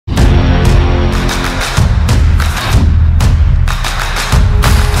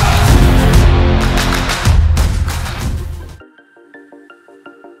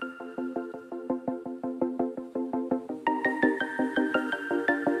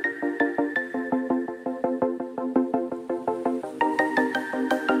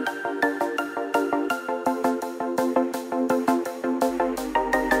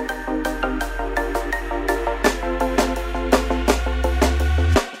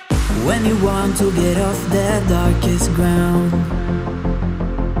When you want to get off the darkest ground,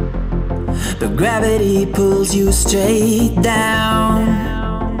 but gravity pulls you straight down.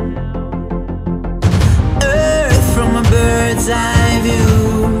 Earth from a bird's eye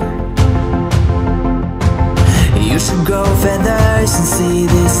view. You should grow feathers and see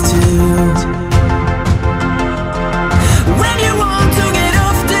this too. When you want to get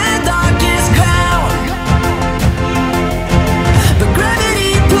off the darkest ground, but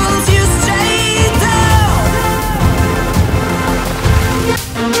gravity pulls you straight down.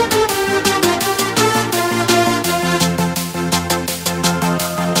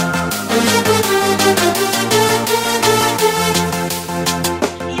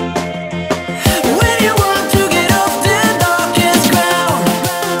 When you want to get off the darkest ground,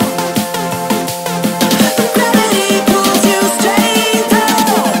 but gravity pulls you straight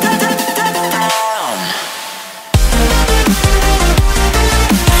down.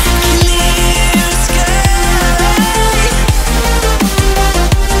 Clear sky.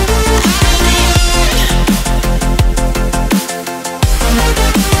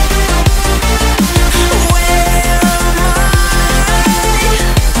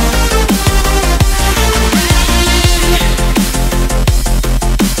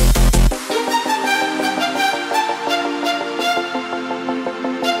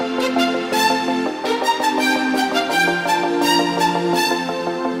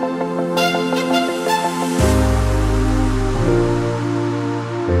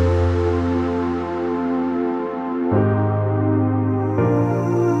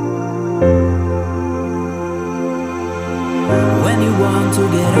 When you want to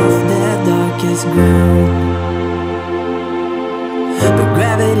get off the darkest ground, but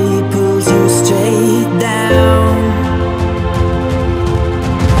gravity pulls you straight down.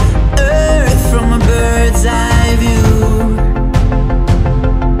 Earth from a bird's eye view.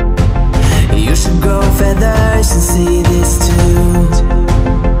 You should grow feathers and see this too.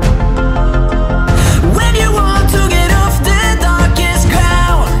 When you want to get off the darkest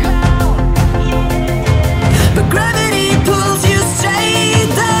ground, but gravity pulls you straight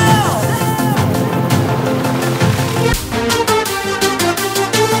down.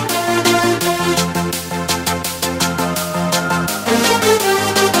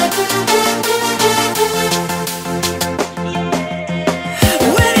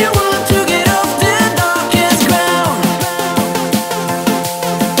 When you want to get off the darkest ground,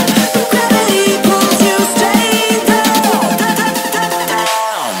 but gravity pulls you straight down.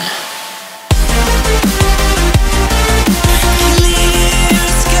 Clear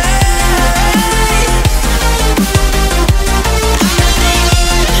sky.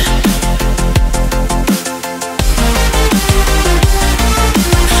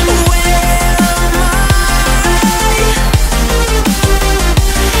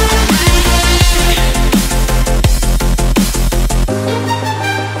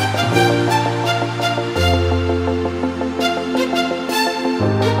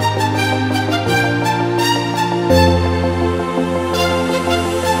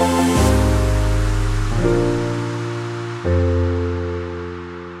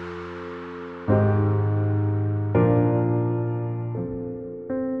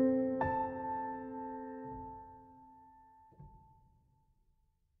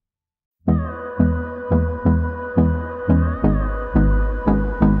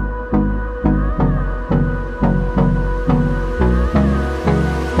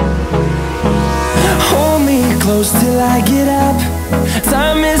 Hold me close till I get up.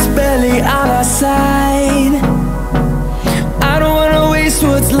 Time is barely on our side. I don't wanna waste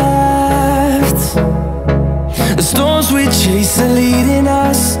what's left. The storms we chase are leading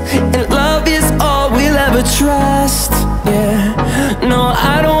us, and love is all we'll ever trust. Yeah, no,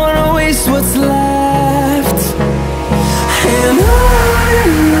 I don't wanna waste what's left. And on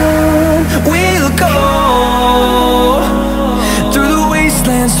we'll go, through the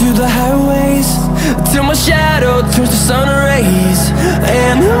wastelands, through the highways, till my shadow turns to sun rays.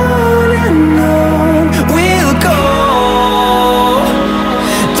 And on we'll go,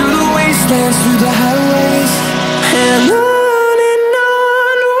 through the wastelands, through the highways. And on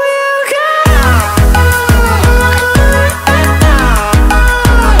we'll go.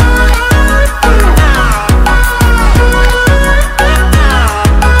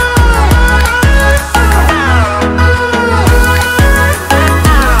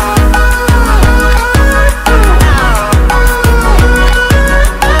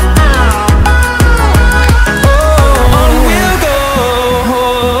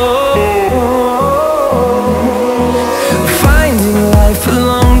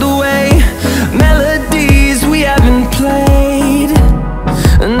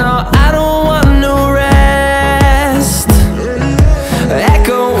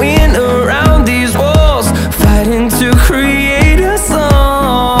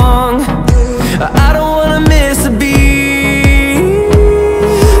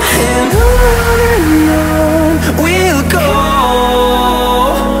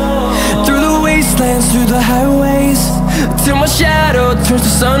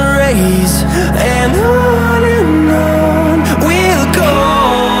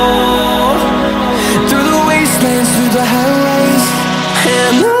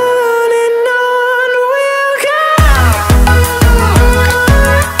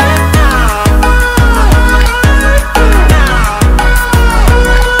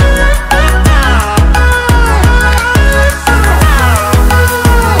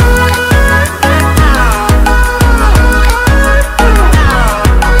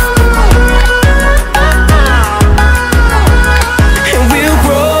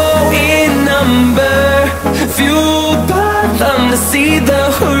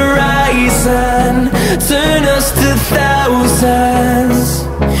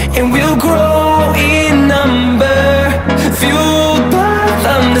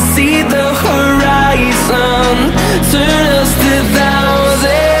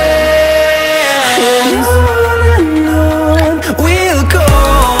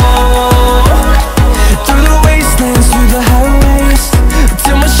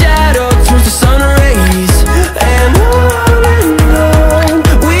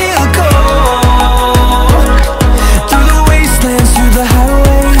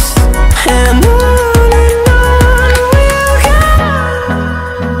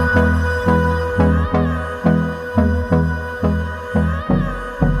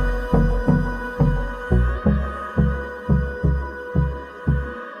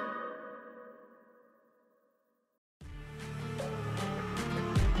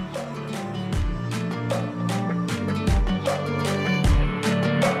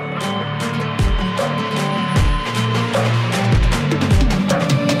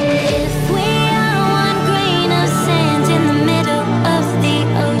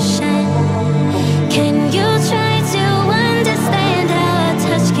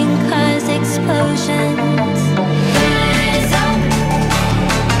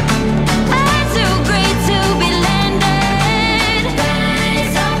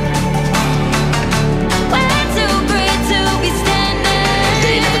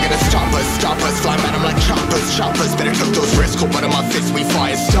 Cause risk caught out of my fists, we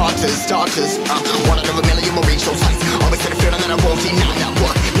fire starters. One out of a million will reach those heights. Always had a feeling that I won't deny that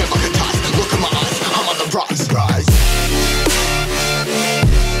work.